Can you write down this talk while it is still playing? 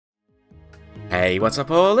Hey, what's up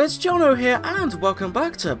all? It's Jono here, and welcome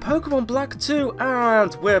back to Pokemon Black 2,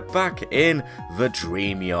 and we're back in the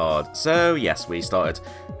Dreamyard. So yes, we started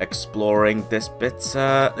exploring this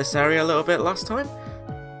area a little bit last time,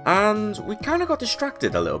 and we kind of got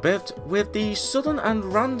distracted a little bit with the sudden and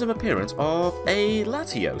random appearance of a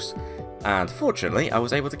Latios. And fortunately, I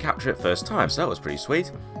was able to capture it first time, so that was pretty sweet.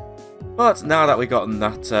 But now that we've gotten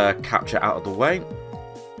that capture out of the way,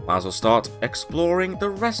 might as well start exploring the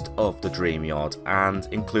rest of the Dreamyard, and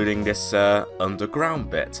including this underground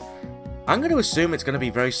bit. I'm going to assume it's going to be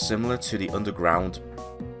very similar to the underground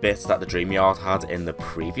bit that the Dreamyard had in the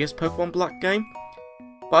previous Pokemon Black game.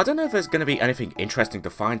 But I don't know if there's going to be anything interesting to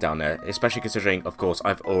find down there, especially considering, of course,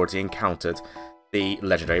 I've already encountered the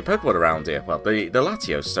legendary Pokemon around here. Well, the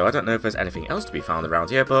Latios, so I don't know if there's anything else to be found around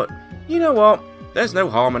here, but you know what? There's no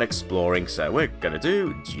harm in exploring, so we're going to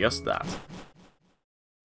do just that.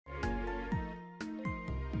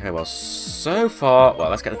 Okay, well, so far... Well,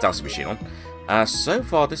 let's get the dancing machine on. So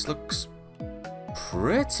far, this looks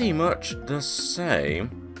pretty much the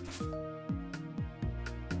same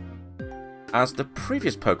as the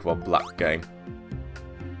previous Pokemon Black game.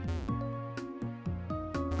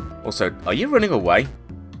 Also, are you running away?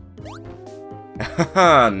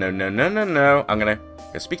 No. I'm gonna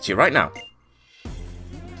speak to you right now.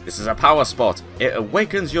 This is a power spot. It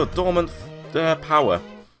awakens your dormant power.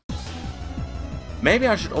 Maybe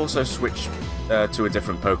I should also switch to a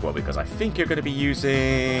different Pokemon, because I think you're going to be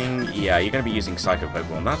using... Yeah, you're going to be using Psycho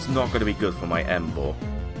Pokemon. That's not going to be good for my M-Ball.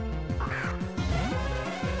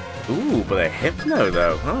 Ooh, but a Hypno,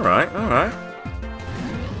 though. Alright.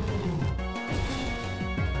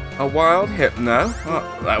 A wild Hypno.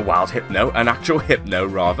 A wild Hypno. An actual Hypno,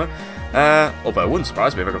 rather. Although it wouldn't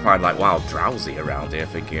surprise me if I could find, like, Wild Drowsy around here,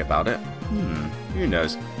 thinking about it. Who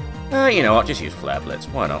knows? You know what? Just use Flare Blitz.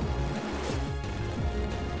 Why not?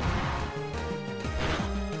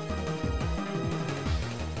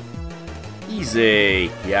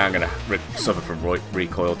 Easy! Yeah, I'm gonna suffer from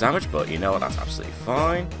recoil damage, but you know what, that's absolutely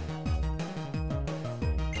fine.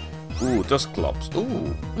 Ooh, Dusclops.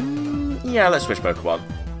 Ooh. Yeah, let's switch Pokemon.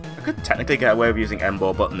 I could technically get away with using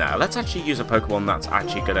M-Ball, but no, let's actually use a Pokemon that's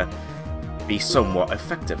actually gonna be somewhat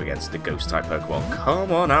effective against the Ghost-type Pokemon.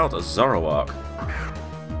 Come on out, Zoroark.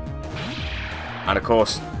 And of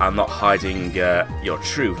course, I'm not hiding your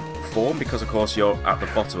true form, because of course you're at the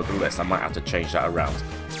bottom of the list. I might have to change that around.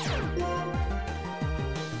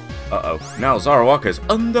 Uh-oh. Now Zoroark is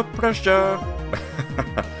under pressure.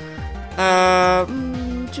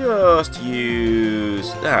 Just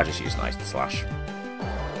use Night Slash.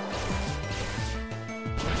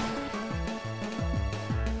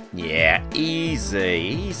 Yeah,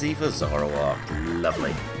 easy for Zoroark.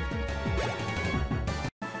 Lovely.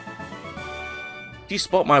 Do you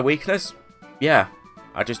spot my weakness? Yeah.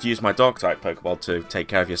 I just used my Dark-type Pokeball to take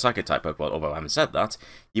care of your Psychic-type Pokeball, although I haven't said that.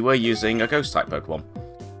 You were using a Ghost-type Pokemon.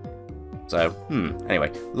 So,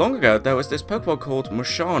 anyway, long ago there was this Pokemon called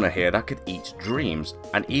Mushana here that could eat dreams,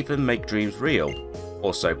 and even make dreams real.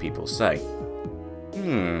 Or so people say.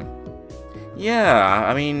 Yeah,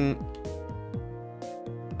 I mean...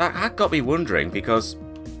 That had got me wondering, because...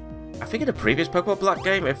 I think in the previous Pokemon Black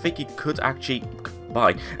game, I think you could actually...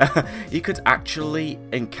 you could actually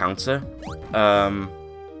encounter,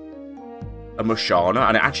 a Mushana,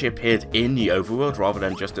 and it actually appeared in the overworld rather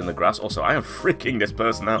than just in the grass. Also, I am freaking this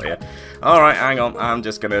person out here. Alright, hang on. I'm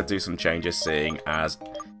just going to do some changes, seeing as...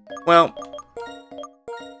 Well,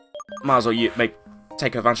 might as well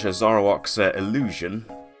take advantage of Zoroark's illusion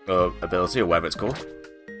ability, or whatever it's called.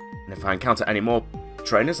 And if I encounter any more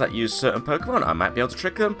trainers that use certain Pokemon, I might be able to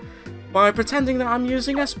trick them by pretending that I'm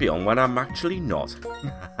using Espeon when I'm actually not.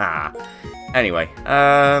 Anyway,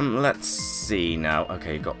 let's see now.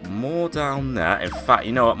 Okay, you've got more down there. In fact,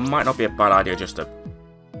 you know what? Might not be a bad idea just to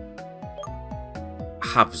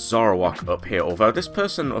have Zoroark up here. Although this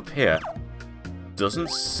person up here doesn't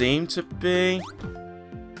seem to be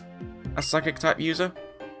a Psychic-type user.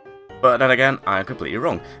 But then again, I am completely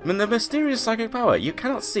wrong. I mean, the mysterious Psychic power, you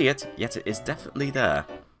cannot see it, yet it is definitely there.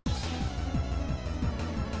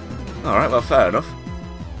 Alright, well, fair enough.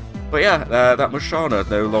 But yeah, that Mushana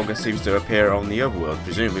no longer seems to appear on the overworld,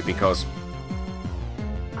 presumably because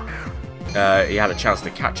he had a chance to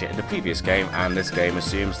catch it in the previous game, and this game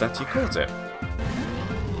assumes that he caught it.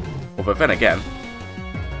 Although then again,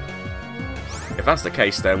 if that's the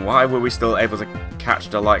case, then why were we still able to catch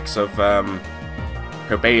the likes of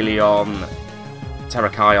Cobalion,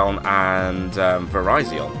 Terrakion, and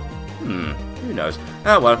Virizion? Who knows?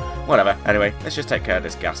 Oh well, whatever. Anyway, let's just take care of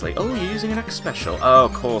this Ghastly. Oh, you're using an X Special. Oh,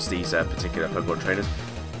 of course these particular Pokemon trainers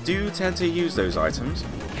do tend to use those items.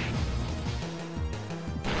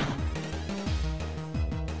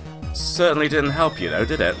 certainly didn't help you though,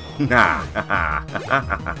 did it? Nah.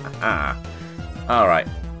 Alright.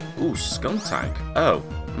 Ooh, skunk tank. Oh.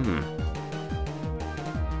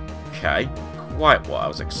 Okay. Quite what I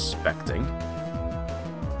was expecting.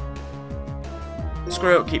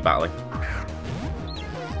 Screw it, keep battling.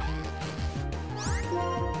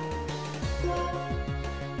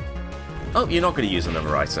 Oh, you're not going to use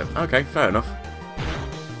another item. Okay, fair enough.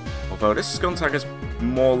 Although this skunk tank is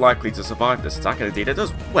more likely to survive this attack, and indeed it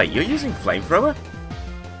does. Wait, you're using flamethrower?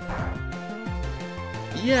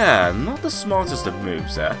 Yeah, not the smartest of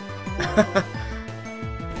moves there.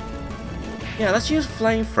 Yeah, let's use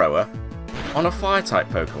flamethrower on a fire-type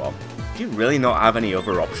Pokemon. Do you really not have any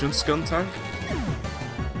other options, skunk tank?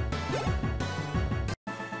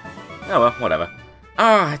 Oh well, whatever.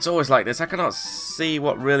 Ah, it's always like this. I cannot see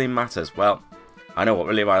what really matters. Well, I know what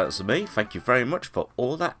really matters to me. Thank you very much for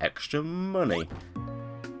all that extra money.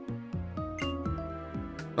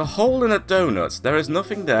 A hole in a donut. There is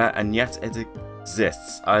nothing there, and yet it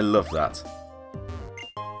exists. I love that.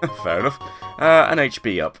 Fair enough. An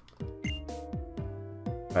HP up.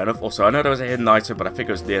 Fair enough. Also, I know there was a hidden item, but I think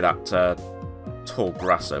it was near that tall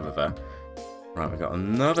grass over there. Right, we've got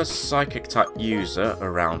another Psychic-type user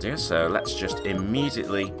around here, so let's just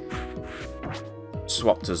immediately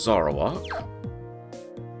swap to Zoroark.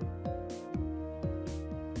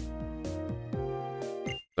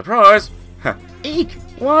 Surprise! Eek!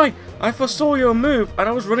 Why? I foresaw your move, and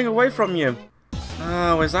I was running away from you.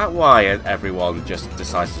 Oh, is that why everyone just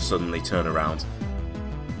decides to suddenly turn around?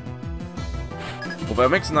 Although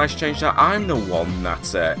it makes a nice change that I'm the one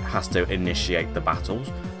that has to initiate the battles,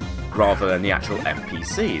 rather than the actual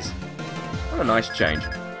NPCs. What a nice change.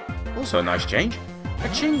 Also a nice change, a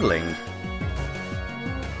Chingling.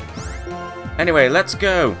 Anyway, let's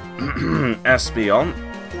go. Espeon.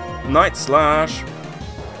 Night Slash.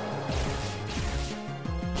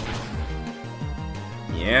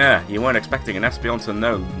 Yeah, you weren't expecting an Espeon to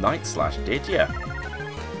know Night Slash, did you?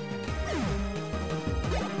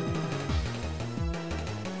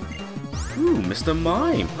 Ooh, Mr.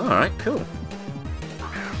 Mime. Alright, cool.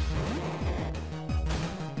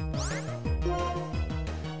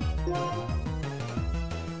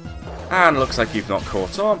 And looks like you've not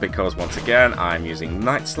caught on, because once again, I'm using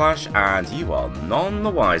Night Slash, and you are none the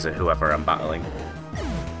wiser, whoever I'm battling.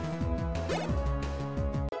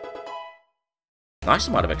 Nice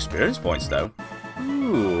amount of experience points, though.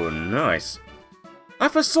 Ooh, nice. I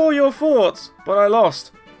foresaw your thoughts, but I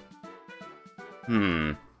lost.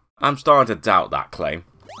 I'm starting to doubt that claim.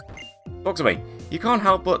 Talk to me. You can't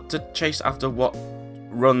help but to chase after what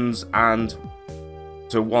runs and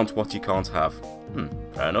to want what you can't have.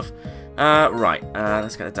 Fair enough. Right,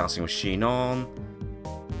 let's get the dancing machine on.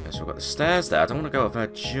 Okay, so we've got the stairs there. I don't want to go up there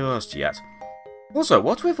just yet. Also,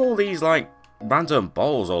 what's with all these, like, random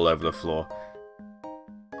balls all over the floor?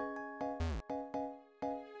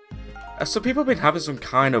 Have some people been having some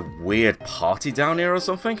kind of weird party down here or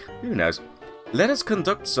something? Who knows? Let us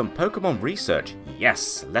conduct some Pokemon research.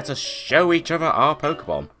 Yes, let us show each other our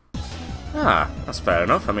Pokemon. Ah, that's fair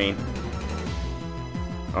enough. I mean,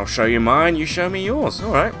 I'll show you mine, you show me yours.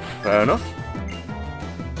 Alright, fair enough.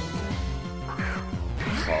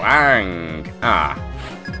 Clang! Ah.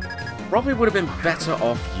 Probably would have been better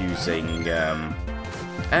off using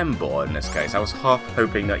Ember in this case. I was half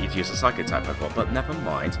hoping that you'd use a Psychic type Pokemon, but never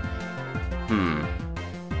mind.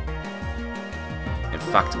 In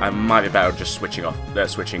fact, I might be better just switching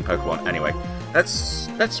Pokemon anyway. Let's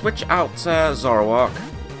switch out Zoroark,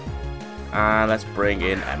 and let's bring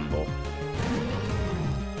in Ember.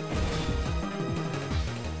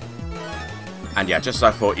 And yeah, just as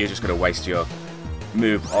I thought, you're just going to waste your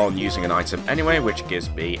move on using an item anyway, which gives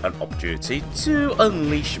me an opportunity to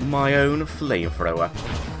unleash my own flamethrower.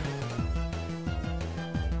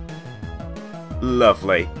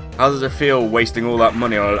 Lovely. How does it feel wasting all that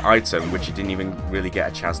money on an item which you didn't even really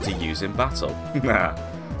get a chance to use in battle?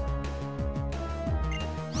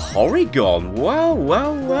 Porygon! Wow,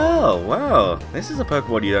 wow, wow, wow. This is a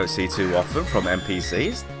Pokemon you don't see too often from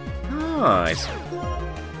NPCs. Nice.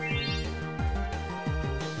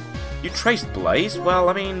 You traced Blaze? Well,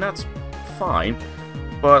 I mean, that's fine.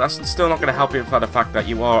 But that's still not going to help you for the fact that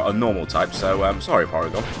you are a normal type, so sorry,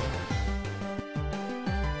 Porygon.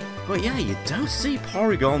 But yeah, you don't see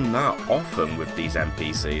Porygon that often with these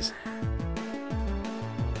NPCs.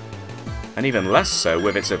 And even less so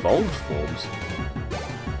with its evolved forms.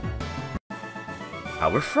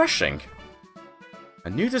 How refreshing! A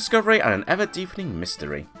new discovery and an ever-deepening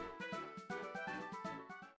mystery.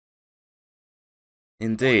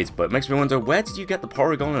 Indeed, but it makes me wonder, where did you get the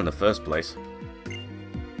Porygon in the first place?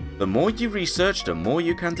 The more you research, the more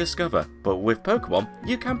you can discover. But with Pokemon,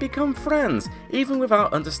 you can become friends, even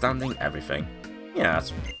without understanding everything. Yeah,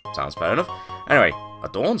 that sounds fair enough. Anyway, a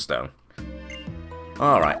Dawnstone.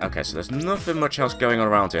 Alright, okay, so there's nothing much else going on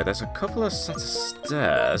around here. There's a couple of sets of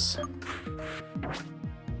stairs.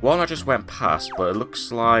 One I just went past, but it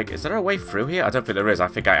looks like... Is there a way through here? I don't think there is. I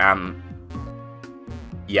think I am...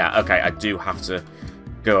 Yeah, okay, I do have to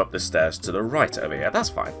go up the stairs to the right over here.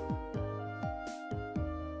 That's fine.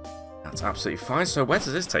 That's absolutely fine. So where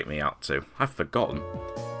does this take me out to? I've forgotten.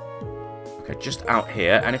 Okay, just out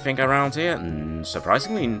here. Anything around here?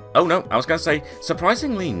 Surprisingly... Oh, no. I was going to say,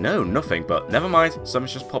 surprisingly, no, nothing. But never mind.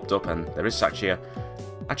 Something's just popped up and there is actually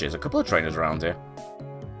there's a couple of trainers around here.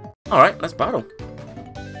 Alright, let's battle.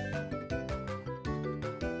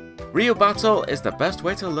 Real battle is the best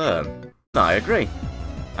way to learn. I agree.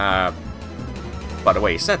 By the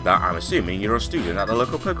way you said that, I'm assuming you're a student at the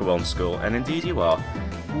local Pokemon school, and indeed you are.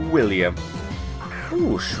 William.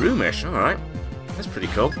 Ooh, Shroomish, alright. That's pretty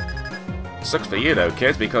cool. Sucks for you though,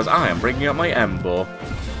 kids, because I am bringing up my Emboar.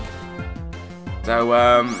 So,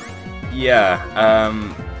 yeah,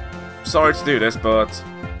 sorry to do this, but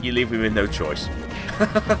you leave me with no choice.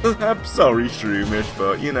 I'm sorry, Shroomish,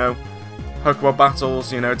 but, you know, Pokemon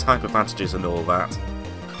battles, you know, type advantages and all that.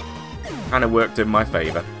 And it worked in my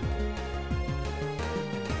favour.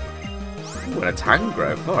 Ooh, and a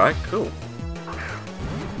Tangrowth. Alright, cool.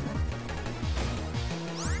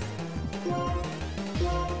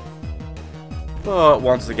 But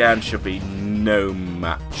once again, should be no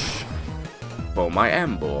match for my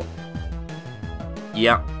Emboar.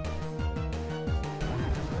 Yeah.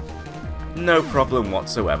 No problem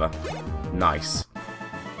whatsoever. Nice.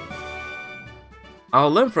 I'll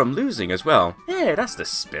learn from losing as well. Yeah, that's the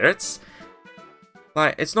spirits.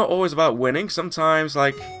 Like, it's not always about winning. Sometimes,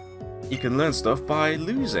 like, you can learn stuff by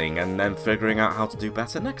losing and then figuring out how to do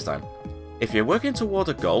better next time. If you're working toward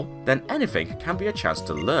a goal, then anything can be a chance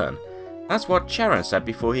to learn. That's what Charon said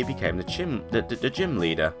before he became the gym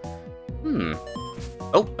leader.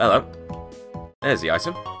 Oh, hello. There's the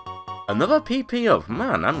item. Another PP of.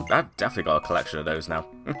 Man, I've definitely got a collection of those now.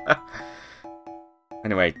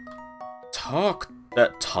 Anyway, Dark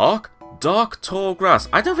Tall Grass.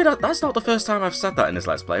 I don't think that's not the first time I've said that in this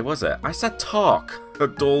Let's Play, was it? I said Tall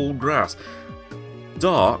Grass.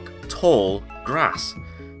 Dark Tall Grass.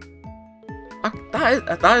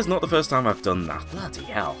 That is not the first time I've done that. Bloody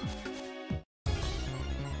hell.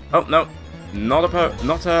 Oh, no. Not a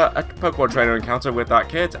Pokemon trainer encounter with that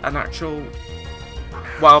kid. An actual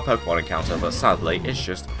wild Pokemon encounter, but sadly, it's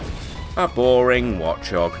just a boring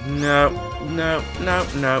Watchog. No,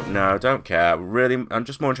 don't care. Really, I'm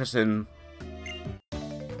just more interested in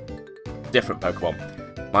different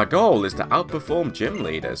Pokemon. My goal is to outperform gym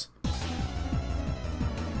leaders.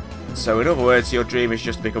 So in other words, your dream is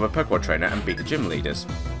just to become a Pokemon trainer and beat the gym leaders.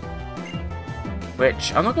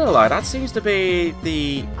 Which, I'm not gonna lie, that seems to be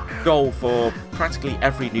the goal for practically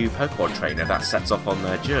every new Pokemon trainer that sets off on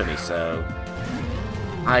their journey, so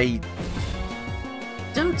I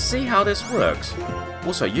don't see how this works.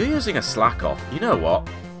 Also, you're using a Slack Off. You know what?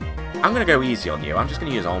 I'm gonna go easy on you. I'm just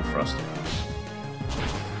gonna use Arm Thrust.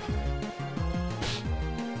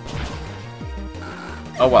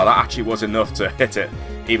 Oh well, that actually was enough to hit it,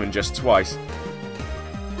 even just twice.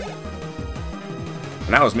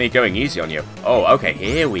 And that was me going easy on you. Oh, okay,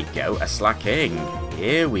 here we go. A Slacking.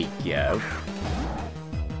 Here we go.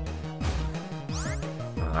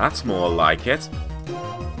 That's more like it.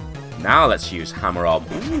 Now let's use Hammer Arm.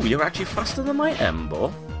 Ooh, you're actually faster than my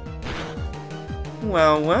Emboar.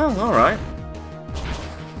 Well, alright.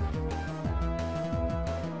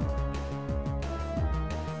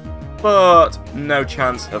 But no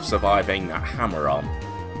chance of surviving that Hammer Arm.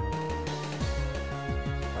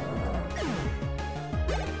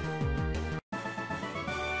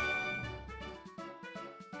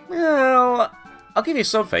 Well, I'll give you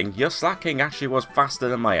something. Your Slacking actually was faster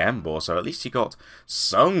than my Emboar, so at least you got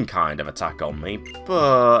some kind of attack on me.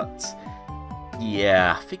 But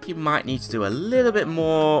yeah, I think you might need to do a little bit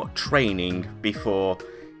more training before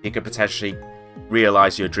you could potentially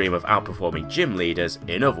realise your dream of outperforming gym leaders.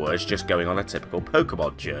 In other words, just going on a typical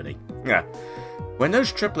Pokemon journey. Yeah. When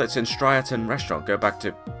those triplets in Striaton restaurant go back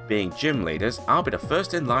to being gym leaders, I'll be the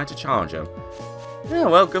first in line to challenge them. Yeah,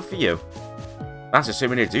 well, good for you. That's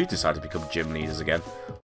assuming they do decide to become gym leaders again.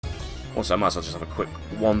 Also, I might as well just have a quick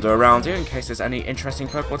wander around here in case there's any interesting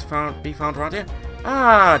Pokemon to be found around here.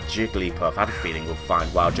 Ah, Jigglypuff. I had a feeling we'll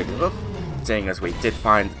find wild Jigglypuff, seeing as we did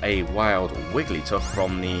find a wild Wigglytuff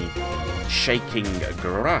from the shaking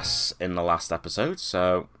grass in the last episode,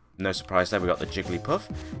 so no surprise there, we got the Jigglypuff.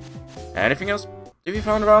 Anything else to be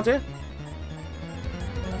found around here?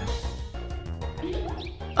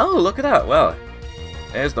 Oh, look at that. Well,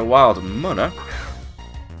 here's the wild Munna.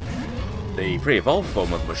 The pre-evolved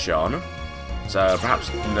form of Mushana. So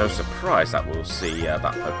perhaps no surprise that we'll see that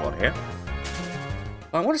Pokemon here.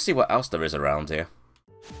 But I want to see what else there is around here.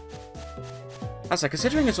 As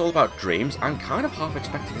considering it's all about dreams, I'm kind of half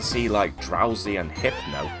expecting to see like Drowsy and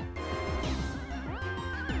Hypno.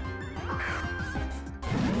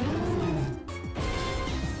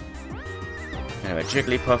 Anyway,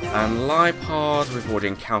 Jigglypuff and Liepard, we've already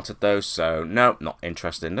encountered those, so no, not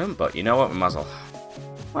interested in them. But you know what, we might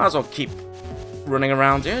as well keep running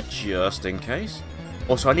around here, just in case.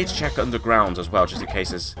 Also, I need to check underground as well, just in case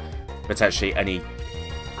there's potentially any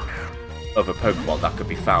other Pokemon that could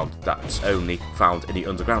be found that's only found in the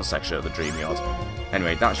underground section of the Dreamyard.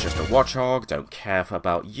 Anyway, that's just a Watchog, don't care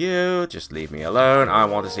about you, just leave me alone. I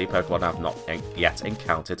want to see Pokemon I've not yet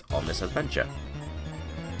encountered on this adventure.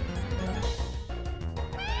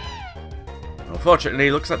 Unfortunately,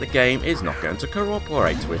 it looks like the game is not going to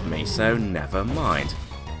cooperate with me, so never mind.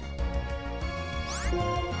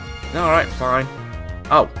 Alright, fine.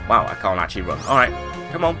 Oh, wow, I can't actually run. Alright,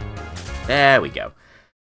 come on. There we go.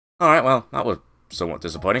 Alright, well, that was somewhat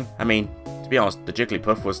disappointing. I mean, to be honest, the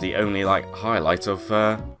Jigglypuff was the only, like, highlight of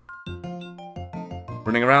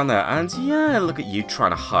running around there. And yeah, look at you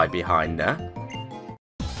trying to hide behind there.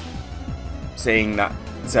 Seeing that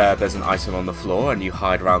there's an item on the floor and you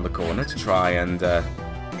hide around the corner to try and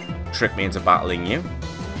trick me into battling you.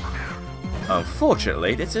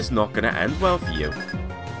 Unfortunately, this is not going to end well for you.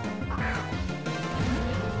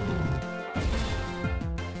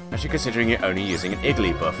 Actually, considering you're only using an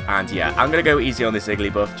Igglybuff. And yeah, I'm going to go easy on this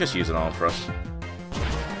Igglybuff, just use an Arm Thrust.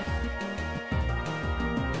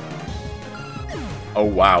 Oh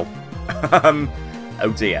wow.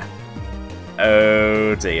 Oh dear.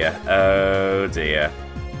 Oh dear. Oh dear.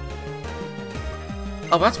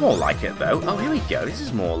 Oh, that's more like it, though. Oh, here we go. This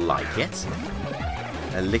is more like it.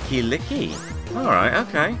 A licky licky. Alright,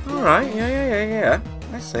 okay. Alright, yeah.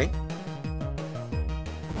 I see.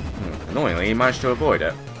 Annoyingly, you managed to avoid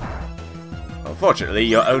it. Unfortunately,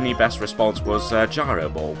 your only best response was Gyro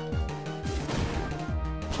Ball.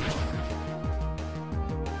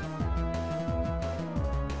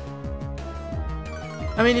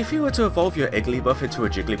 I mean, if you were to evolve your Igglybuff into a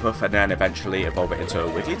Jigglypuff and then eventually evolve it into a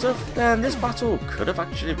Wigglytuff, then this battle could have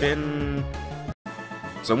actually been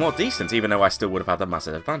somewhat decent, even though I still would have had a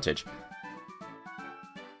massive advantage.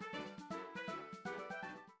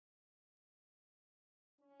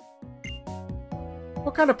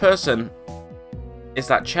 What kind of person is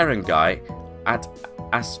that Cheran guy at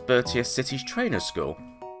Striaton City's trainer school?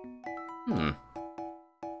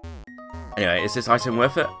 Anyway, is this item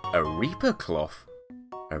worth it? A Reaper Cloth.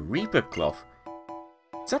 A Reaper Cloth.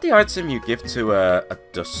 Is that the item you give to a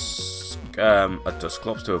Dusclops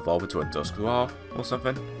to evolve into a Dusknoir or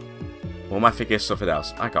something? Or am I thinking of something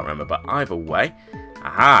else? I can't remember, but either way.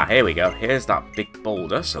 Aha, here we go. Here's that big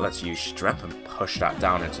boulder, so let's use Strength and push that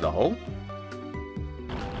down into the hole.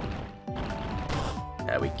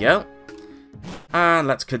 There we go. And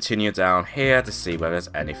let's continue down here to see whether there's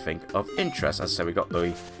anything of interest. As I said, we got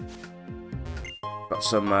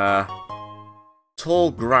some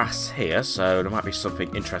tall grass here, so there might be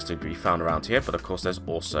something interesting to be found around here. But of course, there's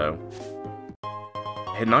also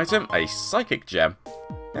a hidden item, a Psychic Gem.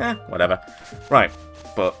 Whatever. Right,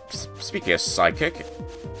 but speaking of Psychic,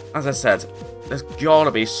 as I said, there's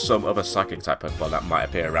gotta be some other Psychic type Pokemon that might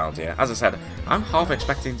appear around here. As I said, I'm half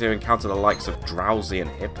expecting to encounter the likes of Drowsy and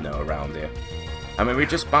Hypno around here. I mean, we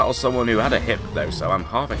just battled someone who had a Hypno, so I'm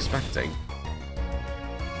half expecting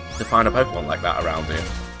to find a Pokemon like that around here.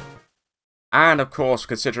 And of course,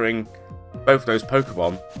 considering both those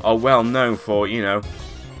Pokemon are well known for, you know,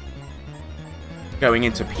 going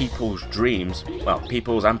into people's dreams, well,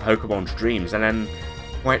 people's and Pokemon's dreams, and then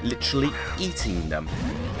quite literally eating them.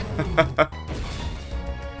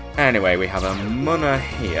 Anyway, we have a Munna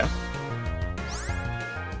here.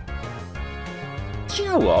 Do you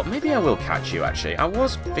know what? Maybe I will catch you, actually. I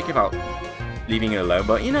was thinking about leaving it alone,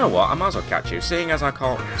 but you know what? I might as well catch you. Seeing as I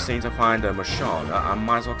can't seem to find a Mushana, I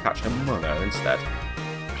might as well catch a Munna instead.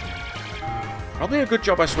 Probably a good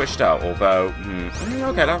job I switched out, although...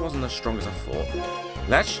 okay, that wasn't as strong as I thought.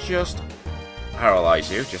 Let's just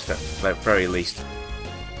paralyze you, just at the very least.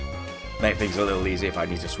 Make things a little easier if I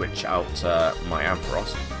need to switch out my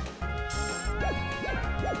Ampharos.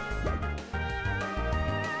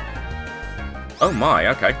 Oh my,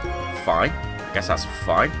 okay. Fine. I guess that's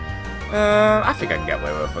fine. I think I can get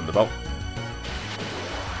away with a Thunderbolt.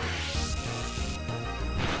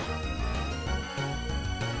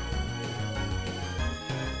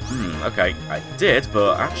 Okay, I did,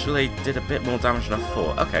 but actually did a bit more damage than I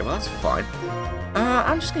thought. Okay, well that's fine.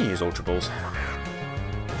 I'm just going to use Ultra Balls.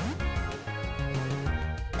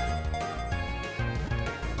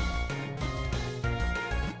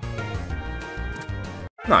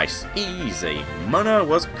 Nice, easy. Munna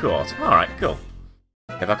was caught. Alright, cool.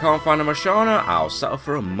 If I can't find a Mashana, I'll settle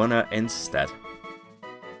for a Munna instead.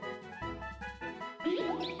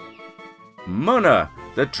 Munna,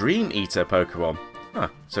 the Dream Eater Pokemon. Huh,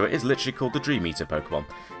 so it is literally called the Dream Eater Pokemon.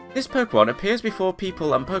 This Pokemon appears before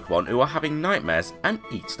people and Pokemon who are having nightmares and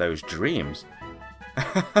eats those dreams.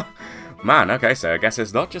 Man, okay, so I guess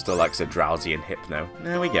it's not just Alexa, Drowsy and Hypno.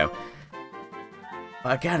 There we go.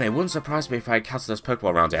 But again, it wouldn't surprise me if I encountered those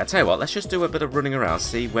Pokemon around here. I tell you what, let's just do a bit of running around,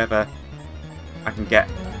 see whether I can get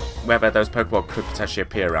whether those Pokemon could potentially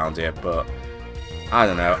appear around here, but I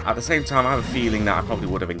don't know. At the same time, I have a feeling that I probably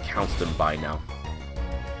would have encountered them by now.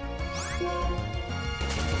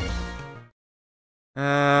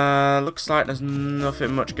 Looks like there's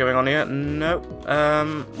nothing much going on here. Nope.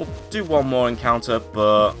 We'll do one more encounter,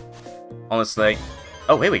 but honestly...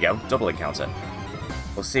 Oh, here we go. Double encounter.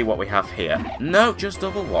 We'll see what we have here. No, just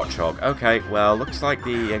double Watchog. Okay, well, looks like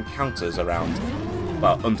the encounters around,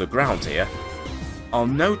 well, underground here are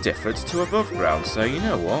no different to above ground, so you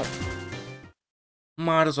know what?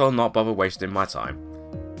 Might as well not bother wasting my time.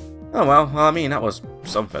 Oh well, I mean, that was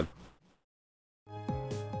something.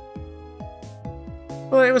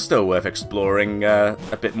 But it was still worth exploring a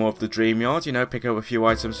bit more of the Dreamyard, you know, pick up a few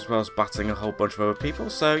items as well as battling a whole bunch of other people,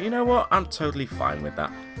 so you know what? I'm totally fine with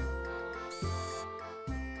that.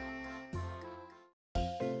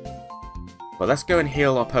 But let's go and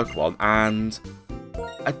heal our Pokemon, and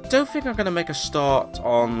I don't think I'm going to make a start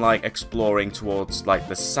on, like, exploring towards, like,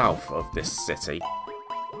 the south of this city.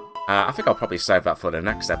 I think I'll probably save that for the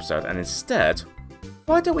next episode, and instead,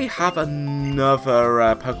 why don't we have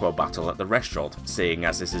another Pokemon battle at the restaurant, seeing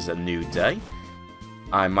as this is a new day?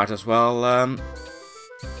 I might as well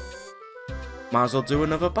do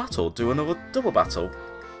another battle, do another double battle.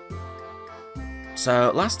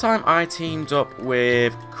 So, last time I teamed up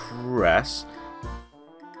with Cress.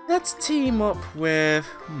 Let's team up with...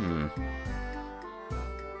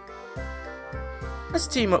 Let's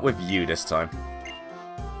team up with you this time.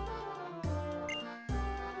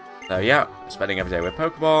 So, yeah, spending every day with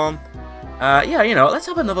Pokemon. Yeah, you know, let's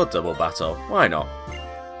have another double battle. Why not?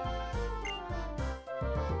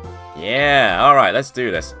 Yeah, alright, let's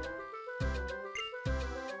do this.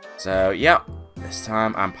 So, yeah. This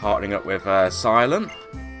time I'm partnering up with Silent.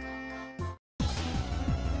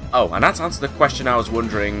 Oh, and that's answered the question I was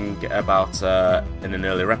wondering about in an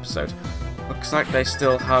earlier episode. Looks like they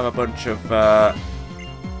still have a bunch of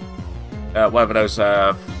whatever those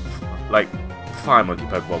like fire monkey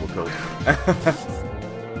Pokemon were called.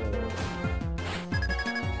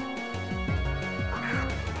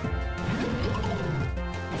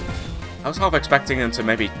 I was half expecting them to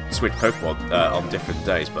maybe switch Pokemon on different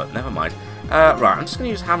days, but never mind. Right, I'm just going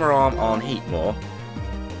to use Hammer Arm on Heatmore.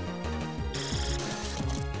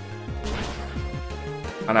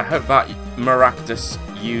 And I hope that Maractus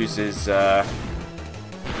uses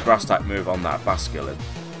Grass-type move on that Basculin.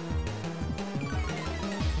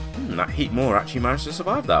 That Heatmore actually managed to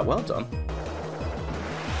survive that. Well done.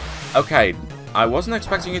 Okay, I wasn't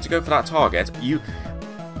expecting you to go for that target. You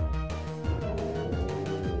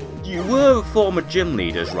were former gym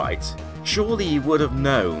leaders, right? Surely you would have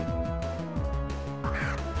known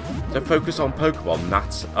to focus on Pokemon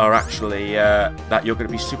that are actually that you're going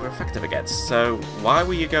to be super effective against. So why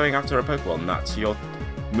were you going after a Pokemon that your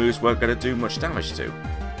moves weren't going to do much damage to?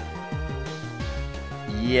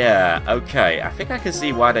 Yeah, okay. I think I can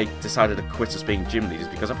see why they decided to quit as being gym leaders,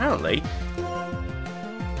 because apparently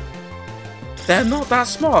they're not that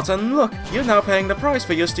smart, and look, you're now paying the price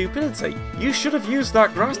for your stupidity. You should have used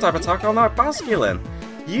that Grass-type attack on that Basculin.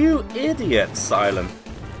 You idiot, Silent.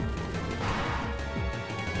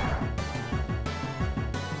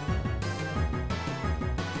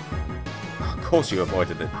 Of course you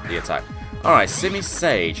avoided the attack. Alright, Simi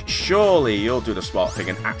Sage, surely you'll do the smart thing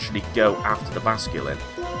and actually go after the Basculin.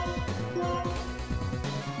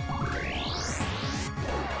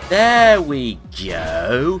 There we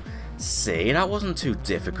go! See, that wasn't too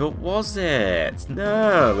difficult, was it?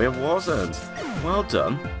 No, it wasn't. Well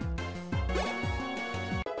done.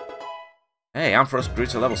 Hey, Ampharos grew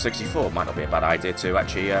to level 64. Might not be a bad idea to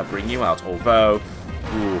actually bring you out, although...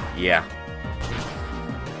 Ooh, yeah.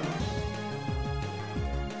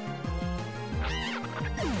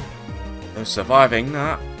 No surviving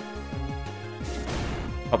that.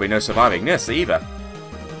 Probably no surviving this either.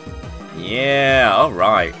 Yeah,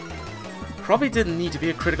 alright. Probably didn't need to be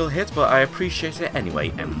a critical hit, but I appreciate it anyway,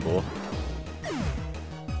 Embo.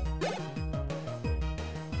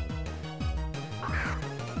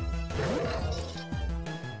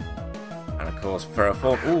 And of course,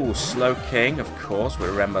 Ferrothorn. Ooh, Slowking, of course, we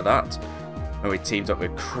remember that. When we teamed up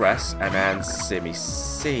with Cress and then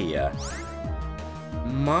Simicia.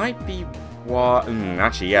 Might be wise.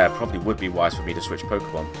 Actually, yeah, it probably would be wise for me to switch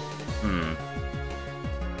Pokemon.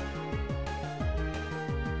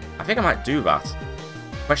 I think I might do that.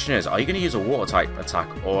 Question is, are you going to use a Water-type attack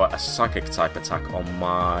or a Psychic-type attack on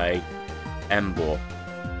my Embo?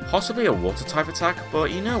 Possibly a Water-type attack,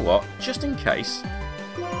 but you know what? Just in case,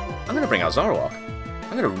 I'm going to bring out Zoroark.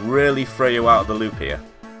 I'm going to really throw you out of the loop here.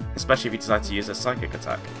 Especially if you decide to use a Psychic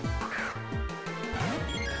attack.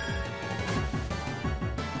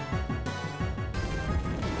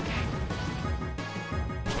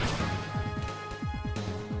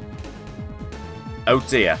 Oh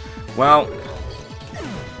dear. Well,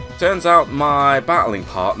 turns out my battling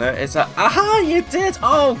partner is a... Aha, you did!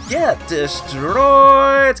 Oh, get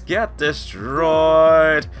destroyed! Get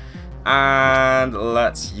destroyed! And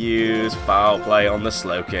let's use Foul Play on the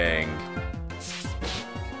Slowking.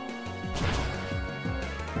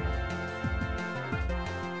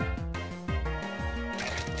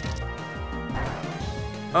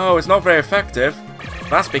 Oh, it's not very effective.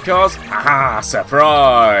 That's because... Aha!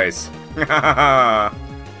 Surprise!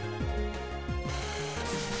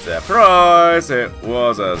 Surprise! It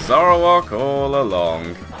was a Zoroark all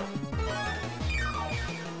along.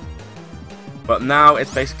 But now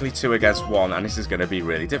it's basically 2 against 1, and this is going to be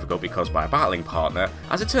really difficult because my battling partner,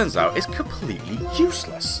 as it turns out, is completely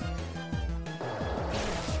useless.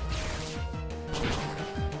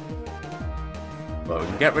 Well, we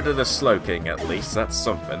can get rid of the Slowking at least, that's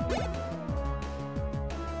something.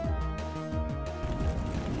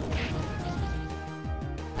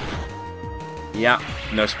 Yeah,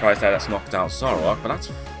 no surprise there, that's knocked out Zoroark, but that's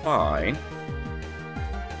fine.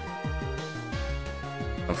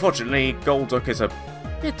 Unfortunately, Golduck is a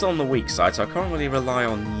bit on the weak side, so I can't really rely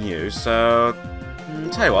on you, so...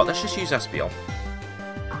 tell you what, let's just use Espeon.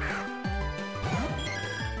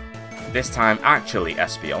 This time, actually,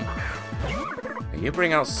 Espeon. You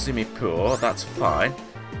bring out Simipour, that's fine.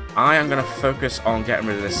 I am going to focus on getting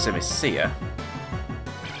rid of this Simicia.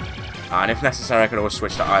 And if necessary, I can always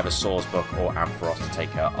switch to either Swordsbuck or Ampharos to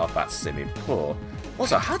take care of that Simipour.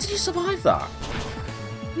 Also, how did you survive that?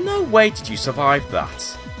 No way did you survive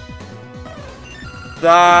that.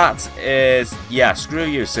 That is... yeah, screw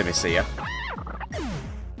you, Simicia.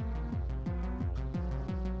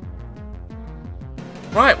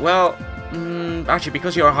 Right, well... actually,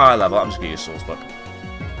 because you're a higher level, I'm just going to use Swordsbuck.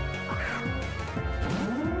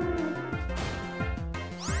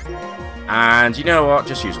 And you know what?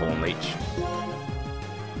 Just use Horn Leech.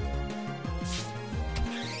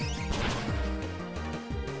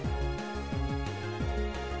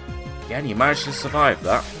 Again, you managed to survive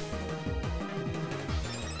that.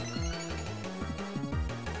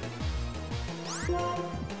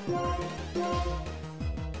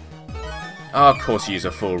 Oh, of course you use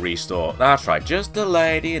a full restore. That's right, just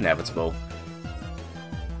delay the inevitable.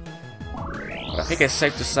 But I think it's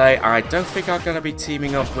safe to say I don't think I'm going to be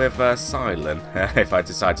teaming up with Silent if I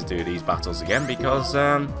decide to do these battles again, because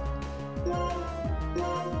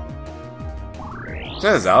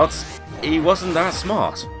turns out he wasn't that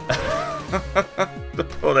smart. To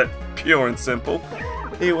put it pure and simple,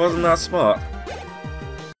 he wasn't that smart.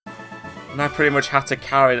 And I pretty much had to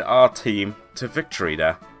carry our team to victory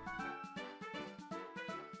there.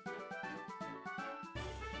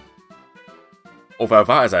 Although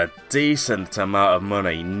that is a decent amount of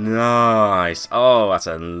money. Nice. Oh, that's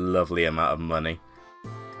a lovely amount of money.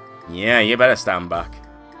 Yeah, you better stand back.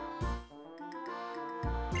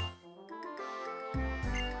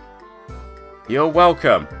 You're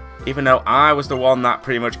welcome. Even though I was the one that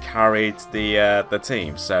pretty much carried the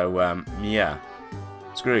team. So, yeah.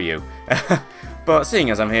 Screw you. But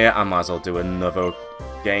seeing as I'm here, I might as well do another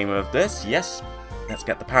game of this. Yes. Let's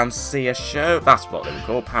get the Pansear show. That's what they were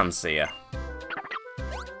called, Pansear.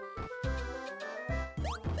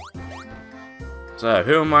 So,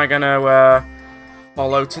 who am I going to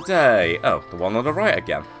follow today? Oh, the one on the right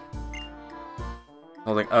again.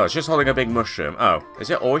 Oh, it's just holding a big mushroom. Oh,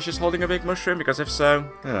 is it always just holding a big mushroom? Because if so,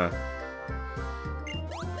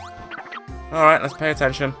 Alright, let's pay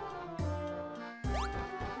attention.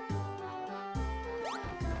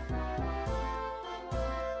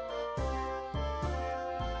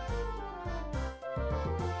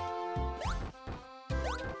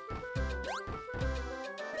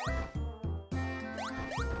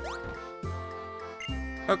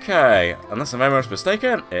 Okay, unless I'm very much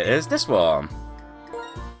mistaken, it is this one.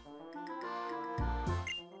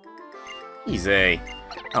 Easy.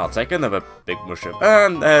 I'll take another big mushroom.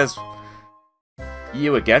 And there's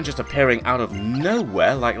you again, just appearing out of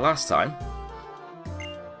nowhere like last time.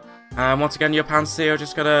 And once again, your Pansy are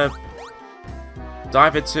just gonna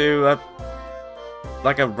dive into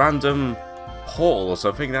like a random portal or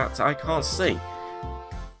something that I can't see.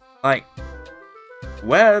 Like,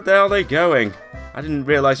 where the hell are they going? I didn't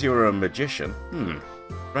realise you were a magician.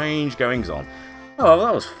 Strange goings on. Oh, well,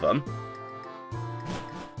 that was fun.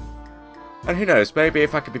 And who knows, maybe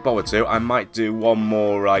if I could be bothered to, I might do one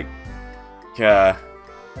more, like,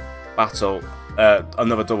 battle,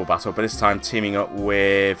 another double battle, but this time teaming up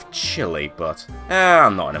with Chili, but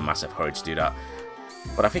I'm not in a massive hurry to do that.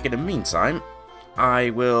 But I think in the meantime, I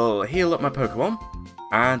will heal up my Pokemon,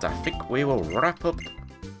 and I think we will wrap up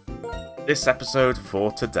this episode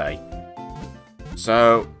for today.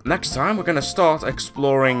 So, next time we're going to start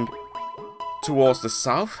exploring towards the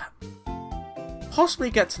south. Possibly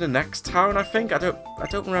get to the next town, I think. I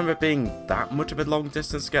don't remember it being that much of a long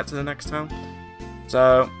distance to get to the next town.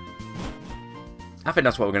 So, I think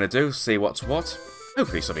that's what we're going to do. See what's what.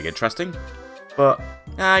 Hopefully something interesting. But,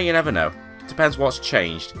 you never know. Depends what's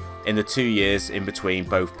changed in the 2 years in between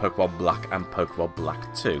both Pokemon Black and Pokemon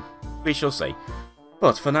Black 2. We shall see.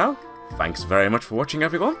 But for now, thanks very much for watching,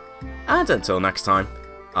 everyone. And until next time,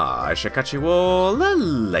 I shall catch you all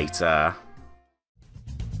later.